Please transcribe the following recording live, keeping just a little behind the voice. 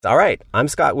All right, I'm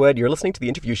Scott Wood. You're listening to The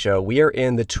Interview Show. We are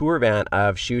in the tour van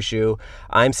of Xiu Xiu.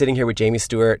 I'm sitting here with Jamie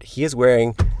Stewart. He is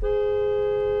wearing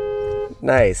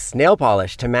nice nail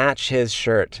polish to match his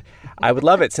shirt. I would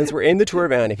love it, since we're in the tour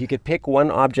van, if you could pick one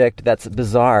object that's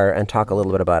bizarre and talk a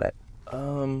little bit about it.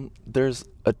 There's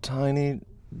a tiny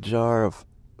jar of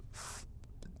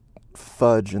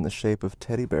fudge in the shape of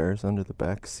teddy bears under the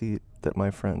back seat that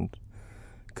my friend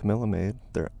Camilla made.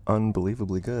 They're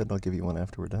unbelievably good. I'll give you one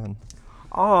after we're done.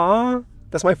 Aw,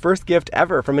 that's my first gift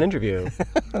ever from an interview.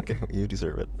 Okay, you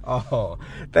deserve it. Oh,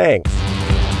 thanks.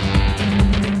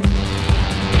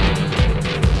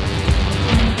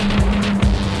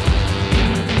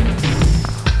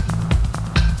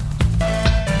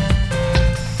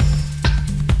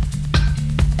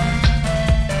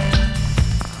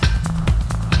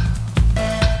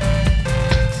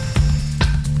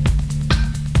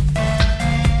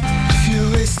 If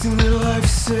you're wasting your life,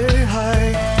 say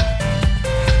hi.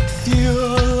 You're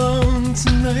alone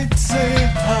tonight,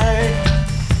 say hi.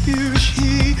 You,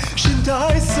 she, should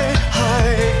I say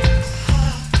hi?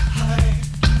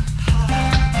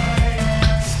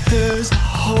 If there's a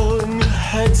hole in your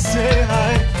head, say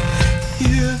hi.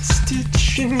 You're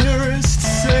stitching your wrist,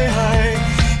 say hi.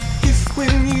 If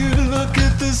when you look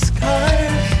at the sky,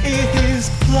 it is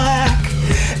black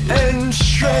and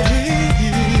shredded.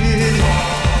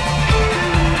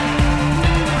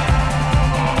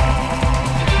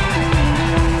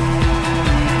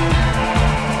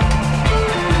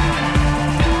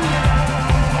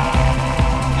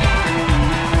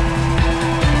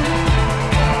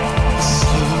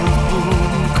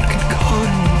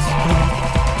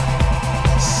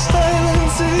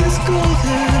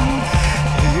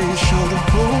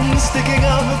 Sticking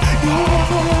out of your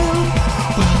home.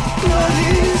 Well, blood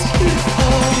is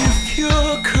beautiful. If your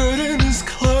curtain is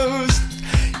closed,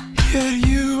 yet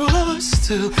you are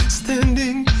still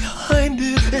standing behind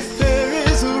it. If there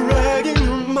is a rag in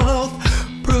your mouth,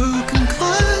 broken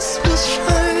glass will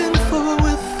shine for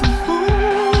with the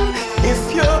moon.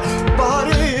 If your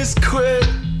body is quit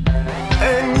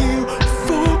and you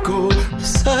forego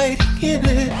reciting in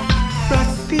it,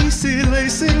 rat feces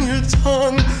lacing your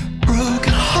tongue,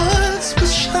 broken hearts will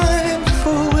shine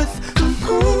for with the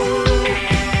moon.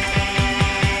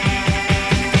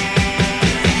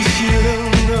 If you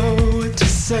don't know what to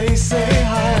say, say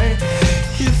hi.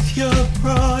 If your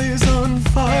bra is on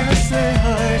fire, say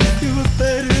hi. If your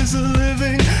bed is a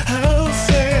living hell,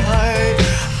 say hi.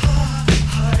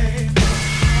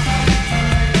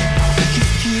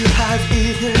 If you have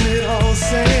eaten it all,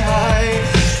 say hi.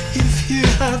 If you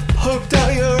have poked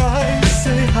out your eyes,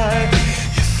 say hi.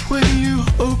 When you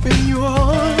open your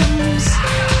arms,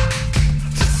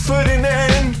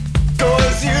 Ferdinand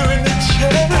goes you in the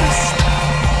chest.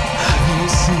 Have you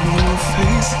seen your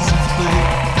faces of late?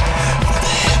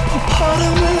 The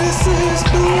hippopotamus is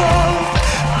beloved.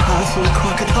 Half a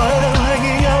crocodile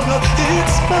hanging out of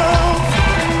its mouth.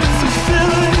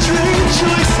 Fulfilling dream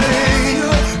choices.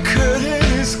 Your curtain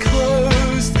is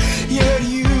closed, yet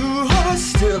you are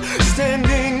still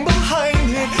standing behind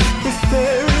it. If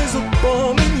there is a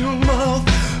bomb in your mouth,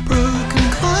 broken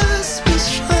glass will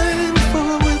shine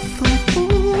for with the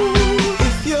moon.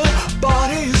 If your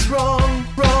body is wrong,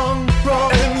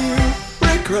 and you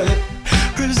regret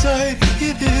residing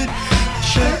in it,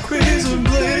 sharp razor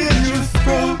blade in your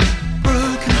throat,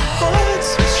 broken hearts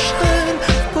will shine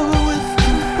for with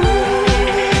the moon.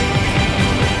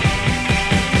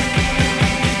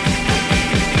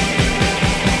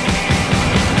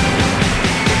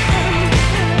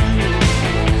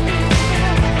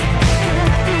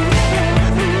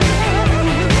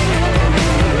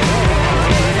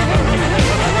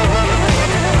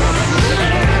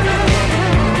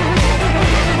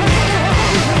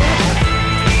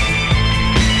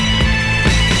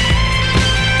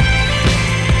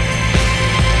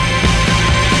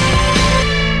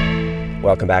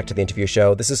 Welcome back to The Interview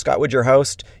Show. This is Scott Wood, your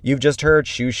host. You've just heard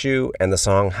Xiu Xiu and the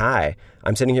song Hi.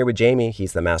 I'm sitting here with Jamie.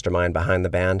 He's the mastermind behind the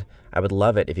band. I would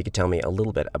love it if you could tell me a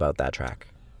little bit about that track.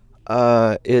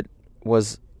 It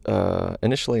was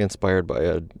initially inspired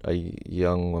by a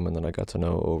young woman that I got to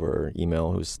know over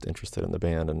email who's interested in the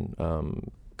band, and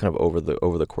kind of over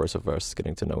the course of us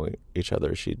getting to know each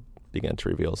other, she began to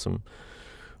reveal some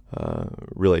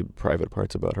really private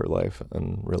parts about her life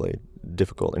and really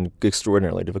difficult and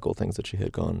extraordinarily difficult things that she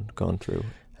had gone through.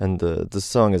 And the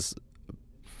song is,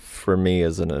 for me,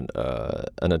 is an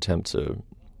attempt to,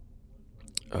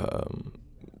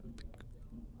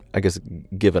 I guess,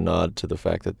 give a nod to the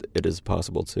fact that it is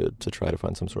possible to try to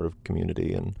find some sort of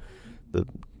community in the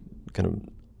kind of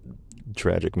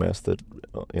tragic mess that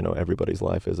everybody's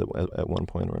life is at one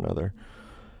point or another.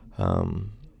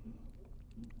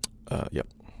 Yep.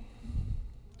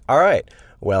 All right.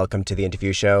 Welcome to the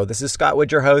interview show. This is Scott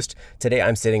Wood, your host. Today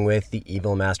I'm sitting with the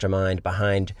evil mastermind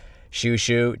behind Xiu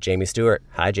Xiu, Jamie Stewart.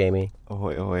 Hi, Jamie.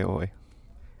 Ahoy, ahoy, ahoy.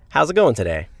 How's it going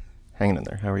today? Hanging in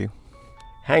there. How are you?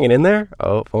 Hanging in there?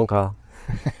 Oh, phone call.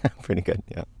 Pretty good,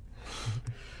 yeah.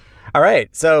 All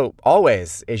right. So,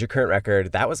 Always is your current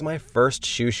record. That was my first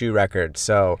Xiu Xiu record.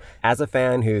 So, as a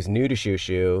fan who's new to Xiu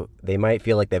Xiu, they might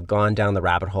feel like they've gone down the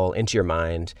rabbit hole into your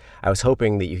mind. I was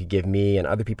hoping that you could give me and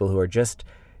other people who are just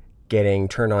getting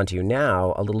turned on to you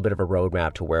now a little bit of a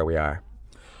roadmap to where we are.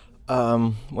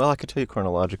 Well, I could tell you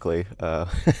chronologically.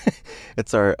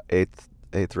 It's our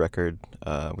eighth record.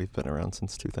 We've been around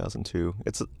since 2002.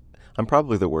 I'm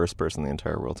probably the worst person in the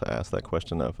entire world to ask that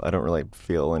question of. I don't really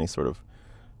feel any sort of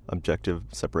objective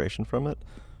separation from it.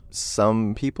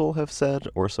 Some people have said,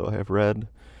 or so I have read,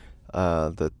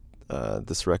 that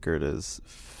this record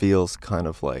feels kind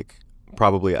of like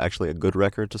probably actually a good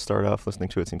record to start off listening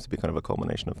to. It seems to be kind of a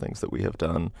culmination of things that we have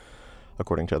done,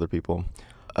 according to other people.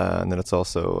 And then it's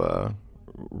also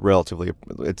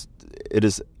it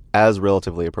is as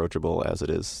relatively approachable as it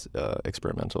is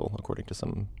experimental, according to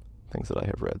some things that I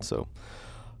have read. So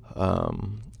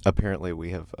apparently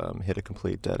we have hit a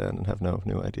complete dead end and have no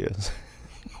new ideas.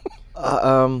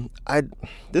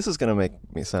 This is going to make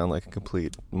me sound like a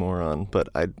complete moron, but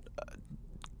I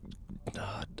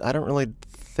don't really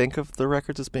think of the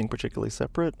records as being particularly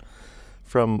separate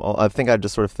from all. I think I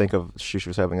just sort of think of Xiu Xiu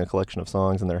as having a collection of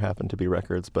songs, and there happen to be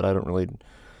records, but I don't really.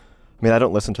 I mean, I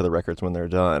don't listen to the records when they're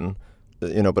done,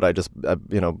 but I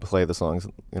play the songs,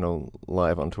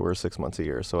 live on tour 6 months a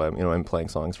year. So I'm playing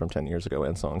songs from 10 years ago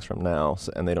and songs from now,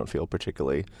 and they don't feel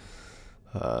particularly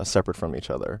separate from each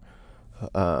other.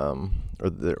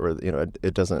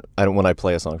 It doesn't. When I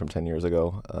play a song from 10 years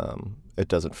ago, it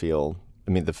doesn't feel.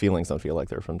 I mean, the feelings don't feel like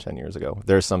they're from 10 years ago.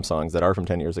 There are some songs that are from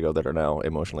 10 years ago that are now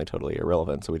emotionally totally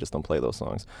irrelevant, so we just don't play those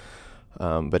songs.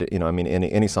 But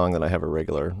any song that I have a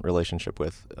regular relationship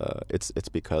with, it's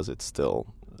because it still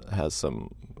has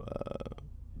some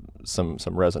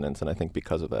resonance, and I think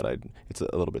because of that, it's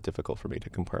a little bit difficult for me to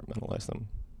compartmentalize them.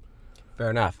 Fair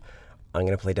enough. I'm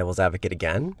going to play devil's advocate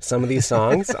again. Some of these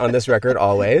songs on this record,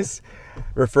 Always,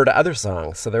 refer to other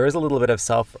songs, so there is a little bit of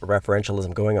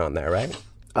self-referentialism going on there, right?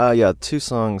 Yeah, two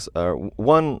songs.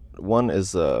 One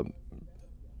is a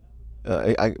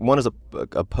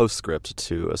postscript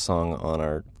to a song on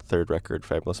our third record,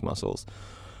 Fabulous Muscles.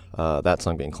 That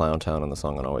song being Clown Town, and the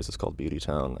song on Always is called Beauty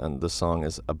Town. And the song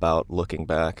is about looking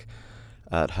back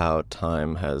at how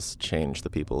time has changed the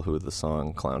people who the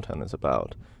song Clown Town is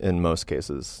about. In most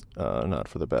cases, not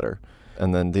for the better.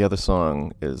 And then the other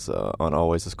song is on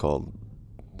Always is called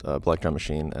Black Drum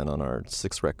Machine, and on our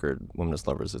sixth record, Women as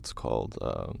Lovers, it's called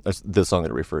the song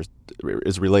that it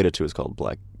is related to is called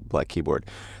Black Keyboard.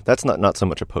 That's not so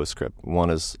much a postscript. One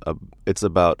is it's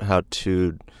about how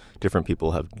two different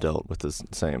people have dealt with the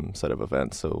same set of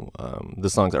events. So the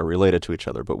songs are related to each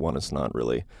other, but one is not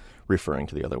really referring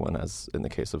to the other one, as in the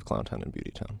case of Clown Town and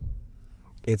Beauty Town.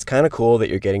 It's kind of cool that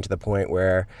you're getting to the point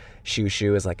where Xiu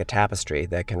Xiu is like a tapestry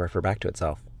that can refer back to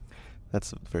itself.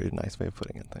 That's a very nice way of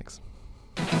putting it. Thanks.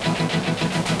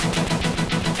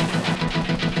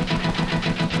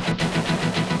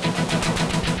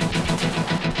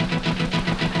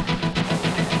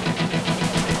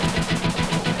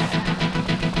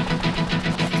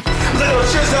 Little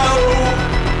Chizzo,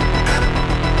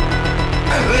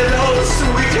 little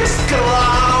sweetest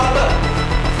glob,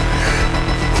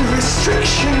 the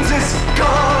restrictions is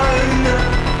gone,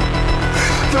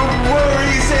 the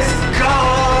worries is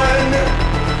gone.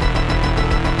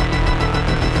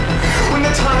 When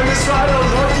the time is right, I'll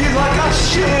love you like I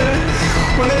should.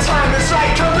 When the time is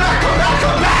right, come back, come back,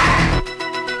 come back.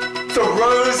 The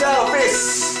rose elf is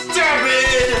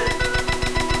stabbing.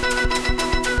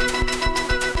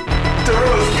 The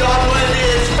rose goblin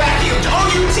is vacuumed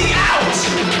OUT out.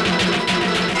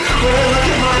 When I look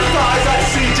at my thighs, I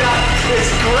see death.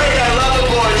 It's great, I love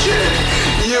abortion.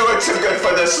 You are too good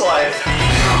for this life.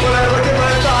 When I look at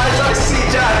my thighs, I see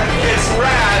death. It's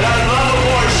rad, I love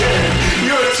abortion.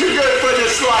 You're too good for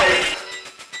this life.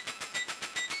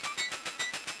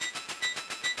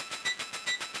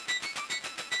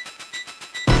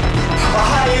 A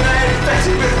hyena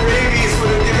infected with rabies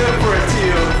would have given birth to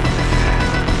you.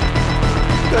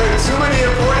 There are too many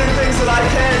important things that I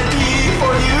can't be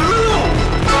for you.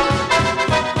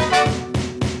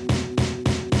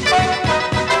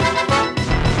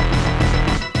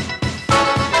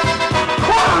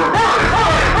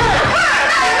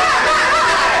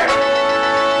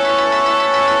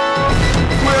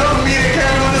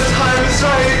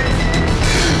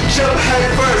 Jump head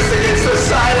first against the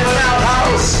side of an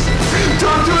outhouse.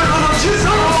 Don't do it, little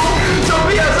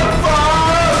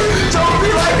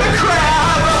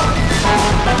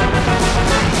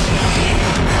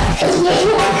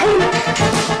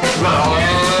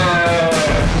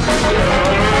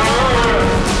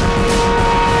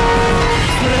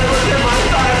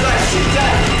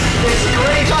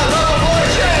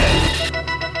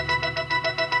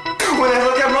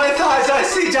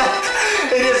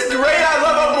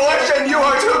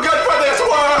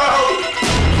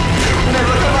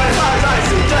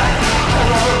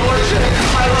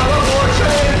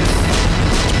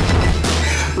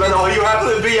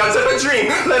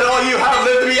dream. Let all you have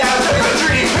lived be as a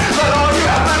dream. Let all you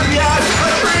have lived be as a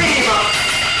dream.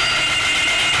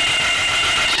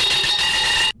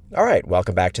 All right,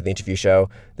 welcome back to the interview show.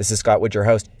 This is Scott Wood, your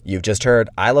host. You've just heard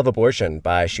I Love Abortion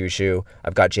by Xiu Xiu.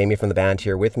 I've got Jamie from the band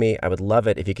here with me. I would love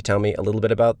it if you could tell me a little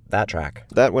bit about that track.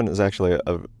 That one is actually,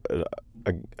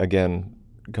 again,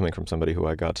 coming from somebody who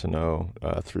I got to know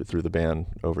through the band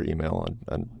over email,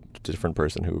 and a different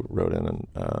person who wrote in.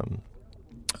 And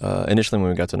initially, when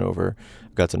we got to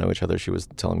know each other, she was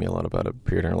telling me a lot about a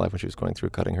period in her life when she was going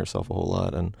through cutting herself a whole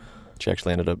lot, and she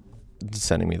actually ended up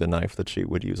sending me the knife that she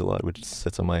would use a lot, which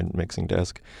sits on my mixing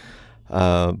desk.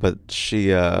 But she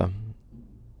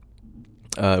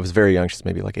was very young. She's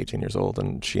maybe like 18 years old,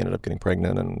 and she ended up getting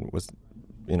pregnant and was,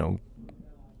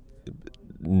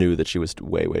 knew that she was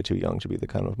way, way too young to be the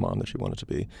kind of mom that she wanted to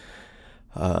be,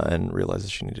 and realized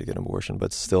that she needed to get an abortion,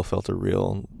 but still felt a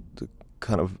real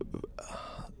kind of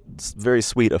very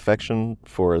sweet affection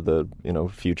for the,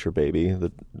 future baby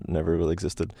that never really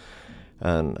existed.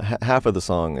 And half of the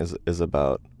song is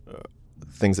about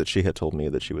things that she had told me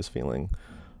that she was feeling,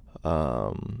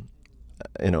 and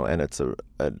it's a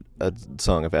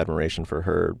song of admiration for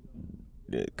her,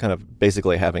 kind of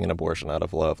basically having an abortion out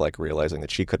of love, like realizing that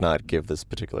she could not give this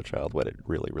particular child what it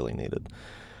really, really needed.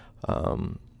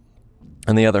 And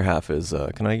the other half is,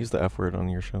 can I use the F word on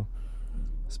your show?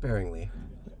 Sparingly.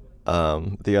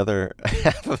 The other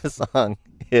half of the song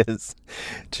is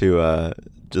to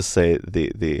just say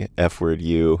the F word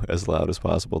 "you" as loud as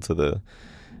possible to the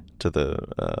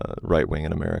right wing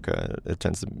in America. It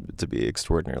tends to be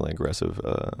extraordinarily aggressive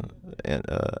and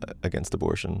against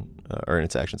abortion, or in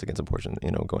its actions against abortion.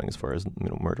 Going as far as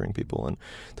murdering people, and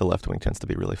the left wing tends to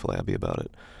be really flabby about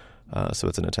it. So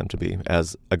it's an attempt to be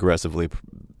as aggressively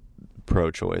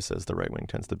pro-choice as the right wing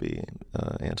tends to be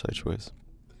anti-choice.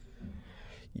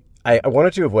 I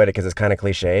wanted to avoid it because it's kind of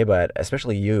cliche, but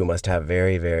especially you must have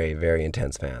very, very, very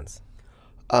intense fans.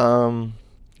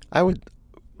 I would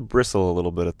bristle a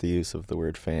little bit at the use of the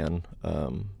word fan,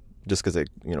 just because it,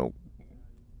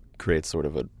 creates sort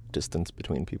of a distance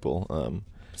between people.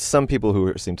 Some people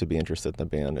who seem to be interested in the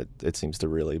band, it seems to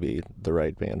really be the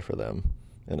right band for them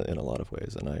in a lot of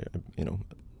ways, and I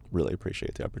really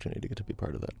appreciate the opportunity to get to be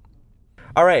part of that.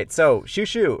 All right, so Xiu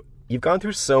Xiu, you've gone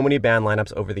through so many band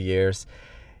lineups over the years.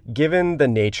 Given the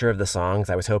nature of the songs,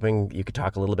 I was hoping you could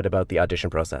talk a little bit about the audition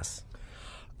process.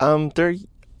 There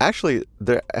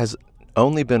has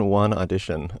only been one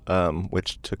audition,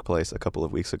 which took place a couple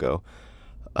of weeks ago.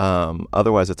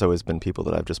 Otherwise, it's always been people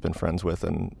that I've just been friends with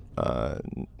and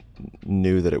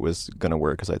knew that it was going to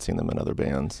work because I'd seen them in other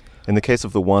bands. In the case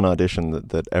of the one audition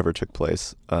that ever took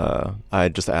place, I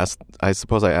asked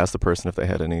the person if they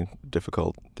had any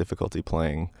difficulty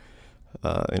playing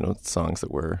songs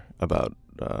that were about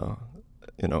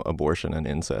abortion and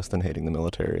incest and hating the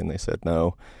military, and they said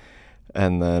no.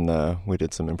 And then we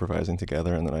did some improvising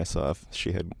together, and then I saw if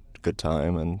she had a good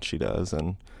time, and she does,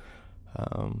 and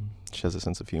she has a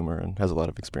sense of humor and has a lot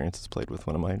of experiences, played with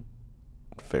one of my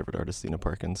favorite artists, Zena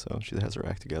Parkins, so she has her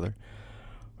act together.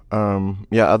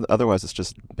 Otherwise it's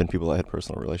just been people I had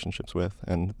personal relationships with,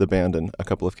 and the band in a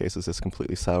couple of cases has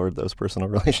completely soured those personal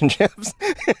relationships.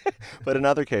 But in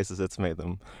other cases it's made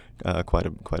them quite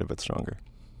a bit stronger.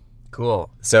 Cool.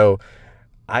 So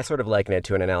I sort of liken it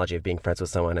to an analogy of being friends with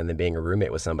someone and then being a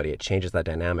roommate with somebody. It changes that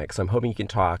dynamic. So I'm hoping you can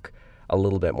talk a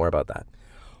little bit more about that.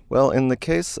 Well, in the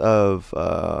case of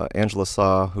Angela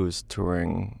Saw, who's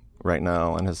touring right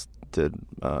now and has done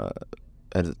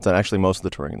actually most of the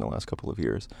touring in the last couple of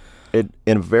years, it,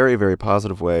 in a very, very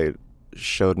positive way,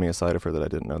 showed me a side of her that I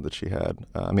didn't know that she had.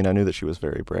 I knew that she was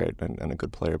very bright and a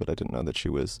good player, but I didn't know that she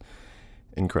was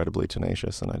incredibly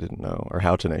tenacious, and I didn't know, or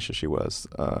how tenacious she was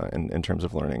in terms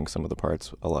of learning some of the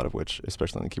parts, a lot of which,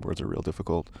 especially on the keyboards, are real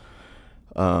difficult.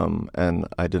 And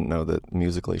I didn't know that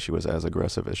musically she was as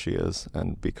aggressive as she is,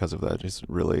 and because of that, she's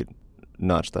really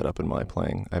notched that up in my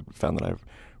playing. I found that I've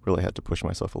really had to push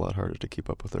myself a lot harder to keep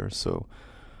up with her. So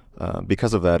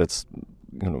because of that, it's,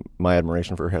 my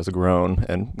admiration for her has grown.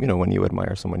 And, when you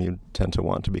admire someone, you tend to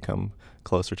want to become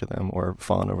closer to them or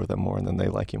fawn over them more, and then they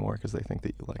like you more because they think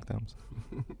that you like them.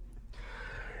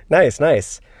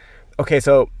 Nice. Okay,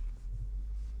 so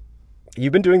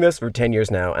you've been doing this for 10 years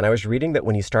now, and I was reading that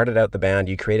when you started out the band,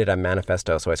 you created a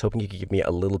manifesto, so I was hoping you could give me a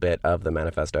little bit of the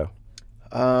manifesto.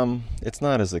 It's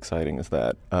not as exciting as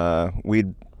that.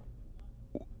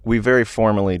 We very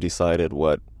formally decided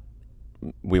what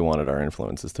we wanted our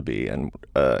influences to be, and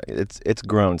it's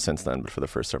grown since then, but for the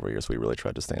first several years we really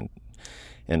tried to stay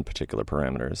in particular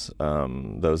parameters,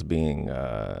 those being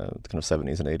kind of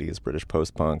 70s and 80s British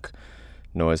post-punk,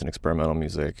 noise and experimental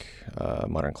music,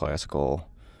 modern classical,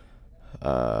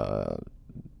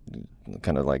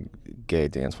 kind of like gay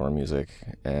dance floor music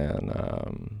and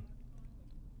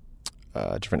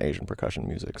different Asian percussion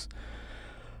musics.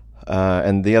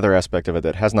 And the other aspect of it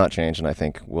that has not changed, and I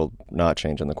think will not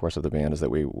change in the course of the band, is that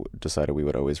we decided we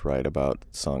would always write about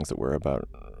songs that were about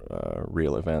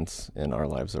real events in our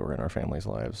lives or in our families'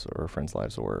 lives or friends'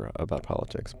 lives or about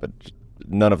politics. But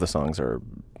none of the songs are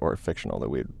fictional.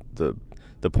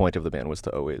 The point of the band was to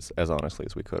always, as honestly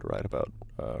as we could, write about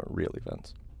real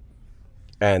events.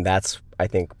 And that's, I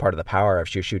think, part of the power of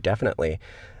Xiu Xiu, definitely.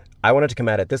 I wanted to come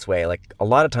at it this way. Like, a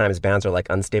lot of times bands are like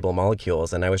unstable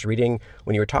molecules. And I was reading,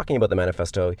 when you were talking about the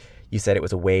manifesto, you said it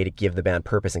was a way to give the band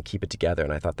purpose and keep it together.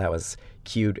 And I thought that was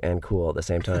cute and cool at the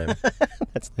same time.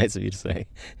 That's nice of you to say.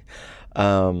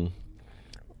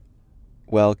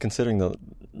 Well, considering the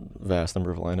vast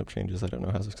number of lineup changes, I don't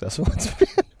know how successful it's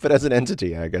been. But as an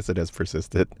entity, I guess it has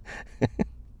persisted. ...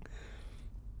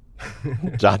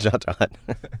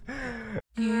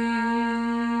 You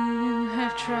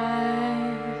have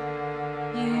tried,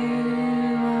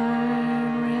 you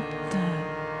are ripped up,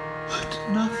 but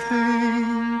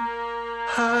nothing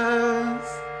has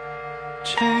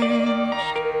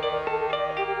changed.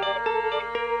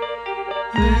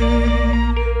 They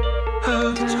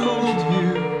have told you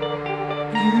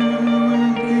you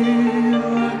will be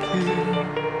lucky,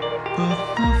 but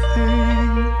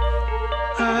nothing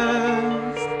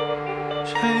has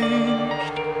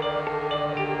changed.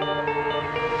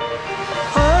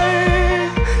 I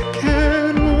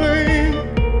can't wait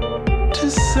to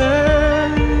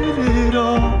set it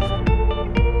off,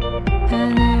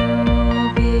 and it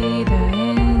will be the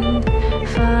end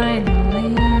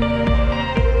finally.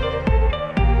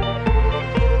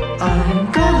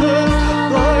 I'm gonna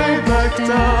lie back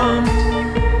down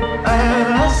and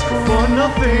ask for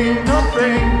nothing,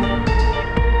 nothing.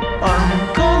 I'm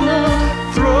gonna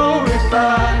throw it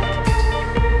back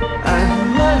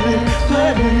and let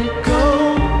it go.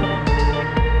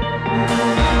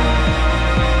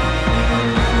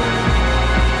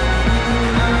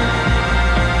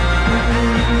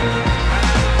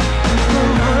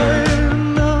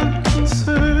 I'm not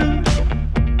concerned,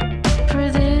 for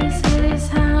this is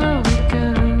how it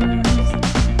goes.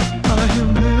 I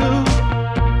am ill,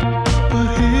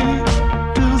 but it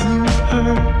doesn't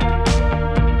hurt.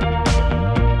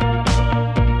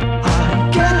 I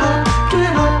get up,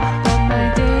 but my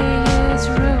day is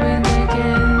ruined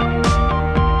again.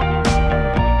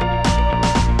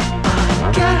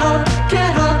 I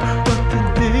get up, but the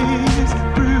day is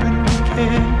ruined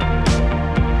again.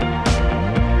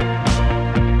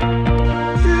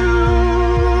 You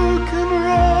can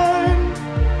run,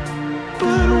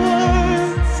 but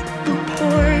what's the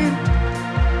point?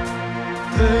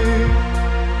 They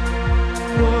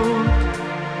won't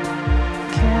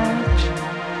catch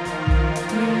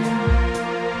you.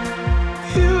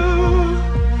 You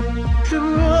can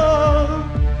love,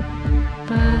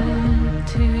 but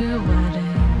to what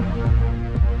end?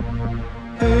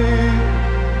 They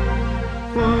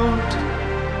won't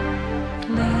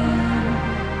leave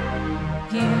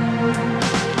you.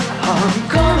 I'm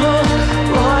gonna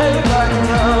lie back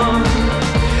down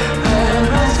and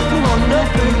ask for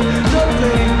nothing,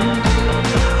 nothing.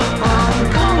 I'm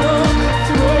gonna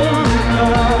throw it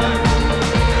back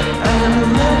and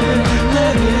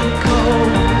let it go.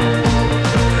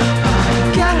 I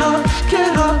get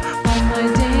up, but my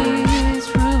day is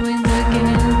ruined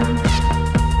again.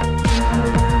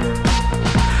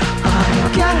 I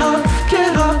get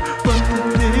up, but the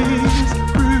day is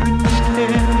ruined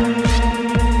again.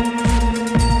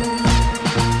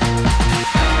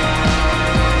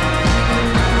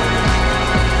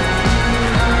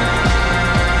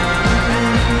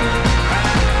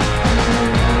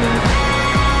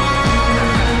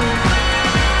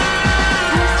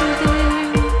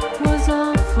 Yesterday was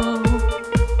awful.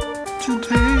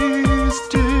 Today's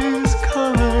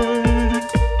discolored.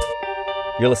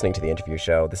 You're listening to The Interview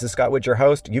Show. This is Scott Wood, your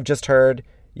host. You've just heard...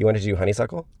 You want to do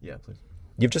Honeysuckle? Yeah, please.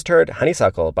 You've just heard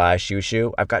Honeysuckle by Xiu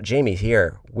Xiu. I've got Jamie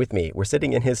here with me. We're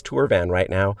sitting in his tour van right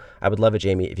now. I would love it,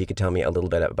 Jamie, if you could tell me a little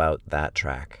bit about that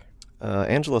track.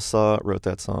 Angela Saw wrote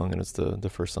that song, and it's the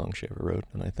first song she ever wrote,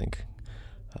 and I think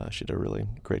she did a really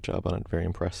great job on it. Very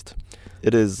impressed.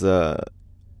 It is, I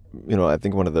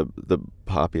think one of the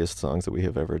poppiest songs that we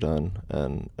have ever done,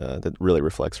 and that really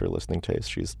reflects her listening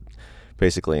taste. She's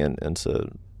basically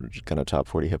into kind of top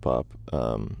 40 hip-hop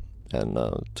and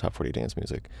top 40 dance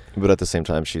music. But at the same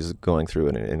time, she's going through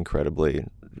an incredibly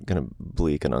kind of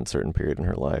bleak and uncertain period in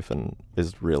her life and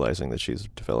is realizing that she's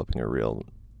developing a real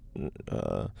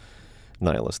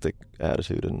nihilistic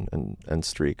attitude and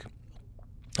streak.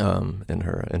 in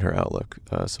her outlook.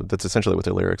 So that's essentially what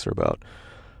the lyrics are about.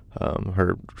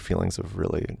 Her feelings of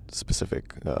really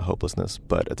specific hopelessness,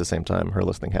 but at the same time, her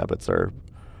listening habits are,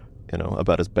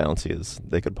 about as bouncy as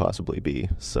they could possibly be.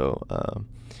 So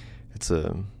it's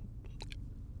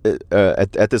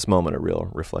at this moment a real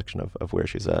reflection of where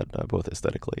she's at, both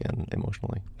aesthetically and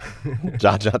emotionally. ...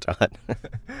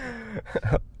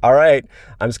 All right.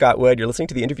 I'm Scott Wood. You're listening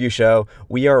to The Interview Show.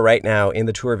 We are right now in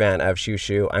the tour van of Xiu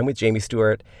Xiu. I'm with Jamie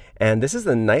Stewart, and this is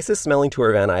the nicest smelling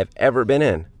tour van I've ever been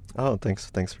in. Oh, thanks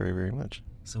very, very much.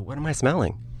 So what am I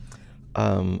smelling?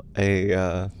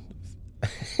 A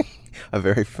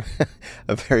very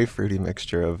very fruity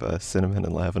mixture of cinnamon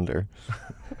and lavender.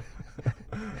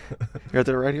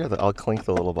 They're right here. I'll clink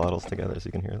the little bottles together so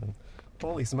you can hear them.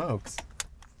 Holy smokes.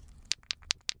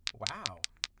 Wow.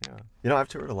 Yeah. I've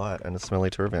toured a lot, and a smelly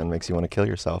tour van makes you want to kill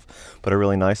yourself. But a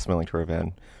really nice smelling tour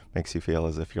van makes you feel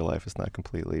as if your life is not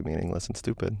completely meaningless and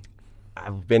stupid.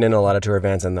 I've been in a lot of tour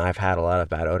vans, and I've had a lot of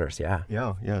bad odors, yeah.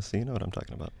 Yeah, so you know what I'm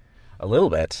talking about. A little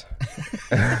bit.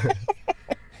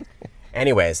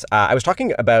 Anyways, I was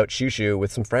talking about Xiu Xiu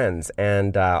with some friends,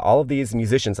 and all of these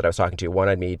musicians that I was talking to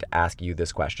wanted me to ask you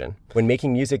this question. When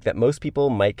making music that most people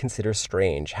might consider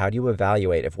strange, how do you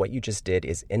evaluate if what you just did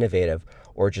is innovative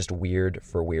or just weird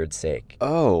for weird's sake?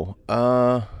 Oh,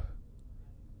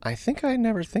 I think I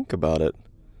never think about it.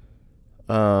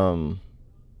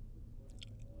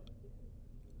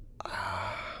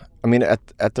 I mean,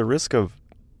 at the risk of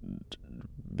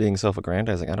being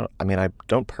self-aggrandizing, I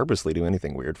don't purposely do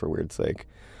anything weird for weird's sake.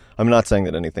 I'm not saying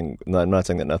that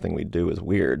nothing we do is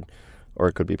weird, or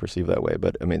it could be perceived that way.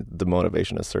 But I mean, the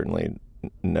motivation is certainly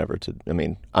never to. I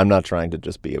mean, I'm not trying to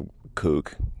just be a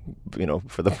kook,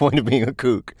 for the point of being a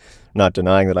kook. Not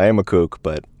denying that I am a kook,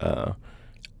 but I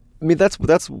mean, that's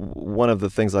one of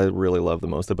the things I really love the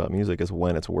most about music is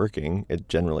when it's working, it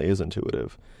generally is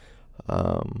intuitive.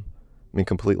 I mean,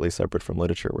 completely separate from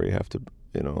literature, where you have to,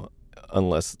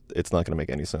 unless it's not going to make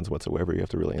any sense whatsoever, you have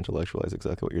to really intellectualize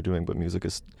exactly what you're doing. But music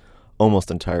is almost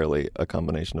entirely a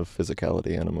combination of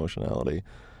physicality and emotionality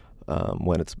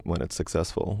when it's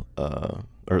successful,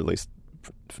 or at least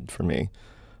for me.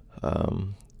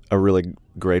 A really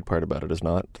great part about it is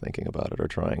not thinking about it or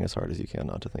trying as hard as you can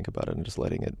not to think about it and just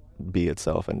letting it be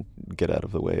itself and get out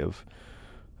of the way of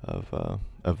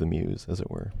the muse, as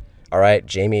it were. All right,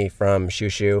 Jamie from Xiu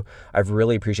Xiu, I've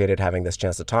really appreciated having this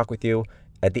chance to talk with you.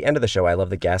 At the end of the show, I love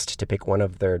the guest to pick one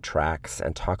of their tracks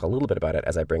and talk a little bit about it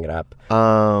as I bring it up.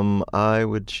 I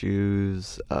would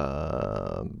choose...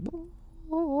 I'm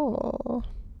trying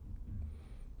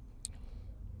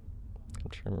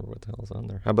to remember what the hell's on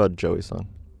there. How about Joey's song?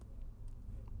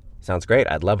 Sounds great.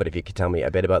 I'd love it if you could tell me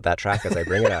a bit about that track as I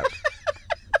bring it up.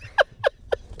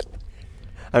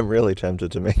 I'm really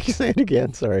tempted to make you say it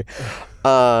again. Sorry.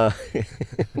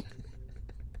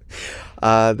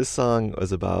 This song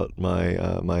was about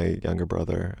my younger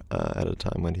brother at a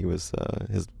time when he was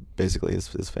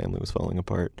his family was falling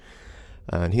apart,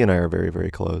 and he and I are very,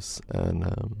 very close,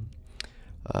 and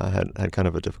had kind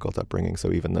of a difficult upbringing.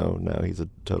 So even though now he's a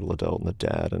total adult and a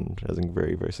dad and is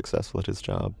very, very successful at his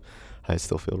job, I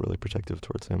still feel really protective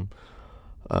towards him.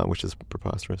 Which is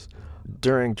preposterous.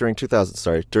 During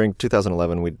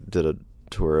 2011, we did a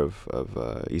tour of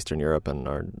Eastern Europe, and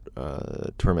our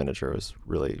tour manager was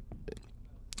really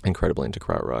incredibly into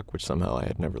krautrock, which somehow I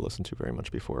had never listened to very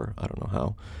much before. I don't know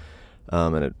how.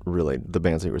 And it really, the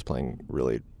bands he was playing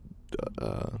really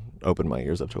opened my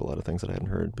ears up to a lot of things that I hadn't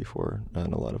heard before,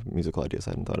 and a lot of musical ideas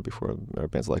I hadn't thought of before. There are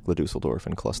bands like Le Dusseldorf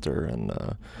and Cluster and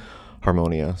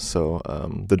Harmonia. So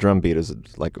the drum beat is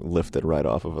like lifted right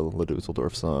off of a Le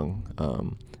Dusseldorf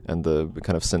song, and the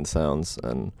kind of synth sounds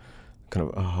and kind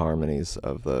of harmonies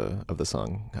of the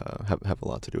song have a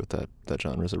lot to do with that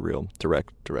genre. Is a real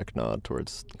direct nod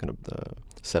towards kind of the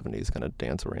 70s kind of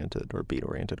dance oriented or beat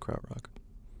oriented krautrock.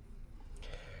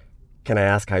 Can I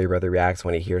ask how your brother reacts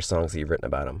when he hears songs that you've written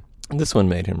about him? This one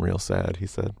made him real sad, he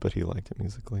said, but he liked it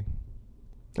musically.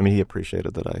 I mean, he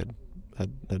appreciated that I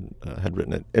had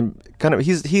written it, and kind of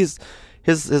his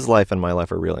life and my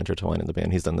life are real intertwined in the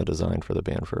band. He's done the design for the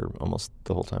band for almost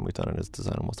the whole time we've done it. He's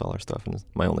designed almost all our stuff, and is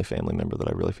my only family member that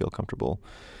I really feel comfortable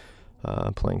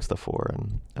playing stuff for.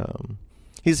 And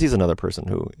he's another person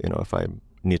who, if I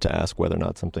need to ask whether or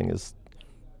not something is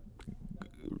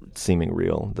seeming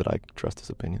real, that I trust his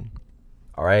opinion.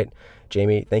 All right,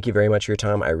 Jamie, thank you very much for your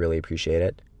time. I really appreciate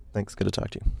it. Thanks. Good to talk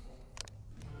to you.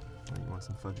 You want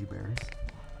some fudgy berries?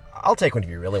 I'll take one if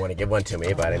you really want to give one to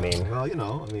me, but I mean... Well, if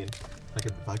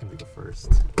I can be the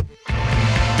first.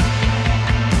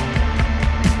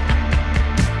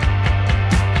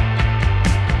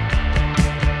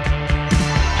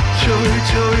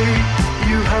 Joey,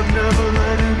 you have never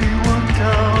let anyone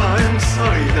down. I'm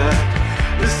sorry that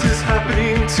this is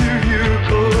happening to you.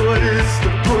 But what is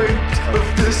the point of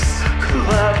this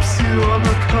collapse? You are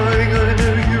not crying, I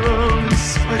know you are only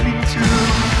sweating too.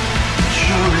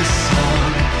 Joy is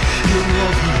song in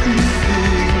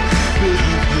everything,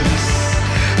 bitterness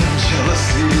and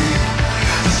jealousy.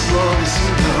 As long as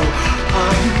you know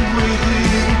I'm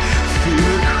waiting,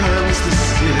 fear crams the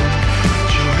skin.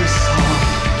 Joy is song.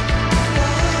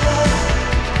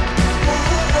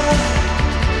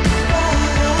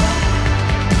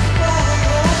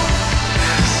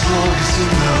 As long as you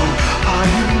know I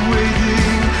am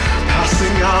waiting,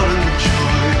 passing out in the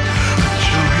joy of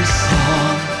joy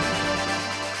song.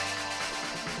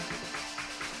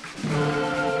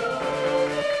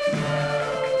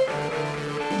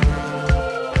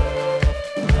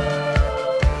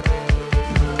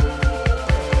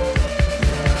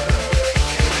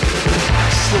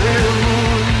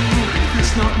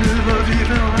 It's not new love,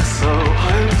 even less so.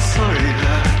 I'm sorry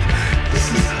that this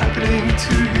is happening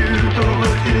to you. But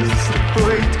what is the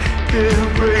point?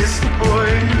 Embrace the boy.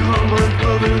 You are my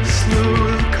brother. The snow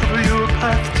will cover your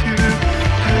path to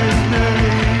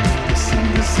Mary. Listen,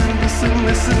 listen, listen,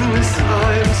 listen, listen.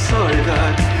 I am sorry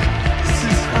that this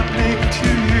is happening to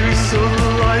you. So the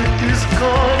light is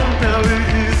gone. Now it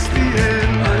is the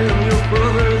end. I am your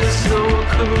brother. The snow will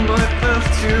cover my path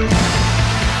to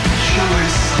joy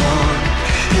song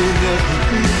in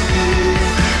everything,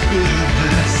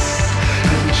 bitterness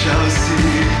and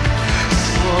jealousy. As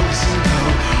long as you know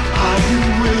I am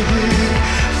waiting,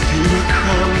 fear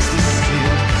crowns the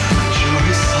skin. Joy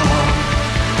song.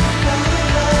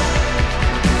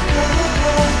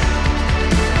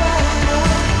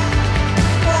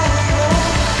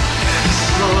 As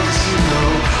long as you know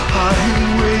I am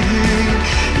waiting,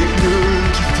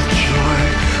 ignorant of the joy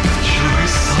of joy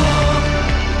song.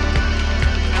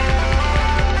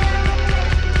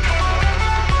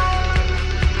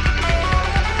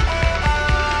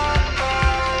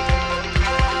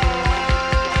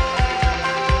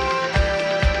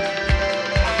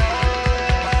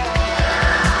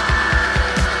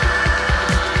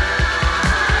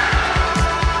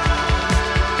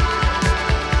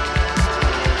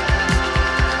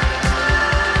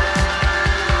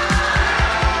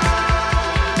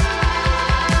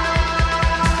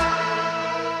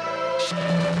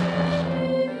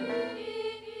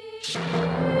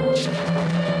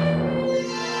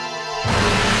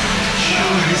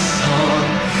 Joy song,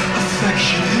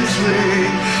 affectionately,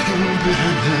 in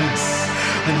bitterness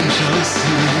and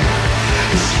jealousy.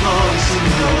 As long as you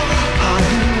know I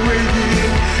am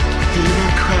waiting, fear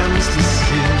crams the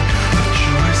skin.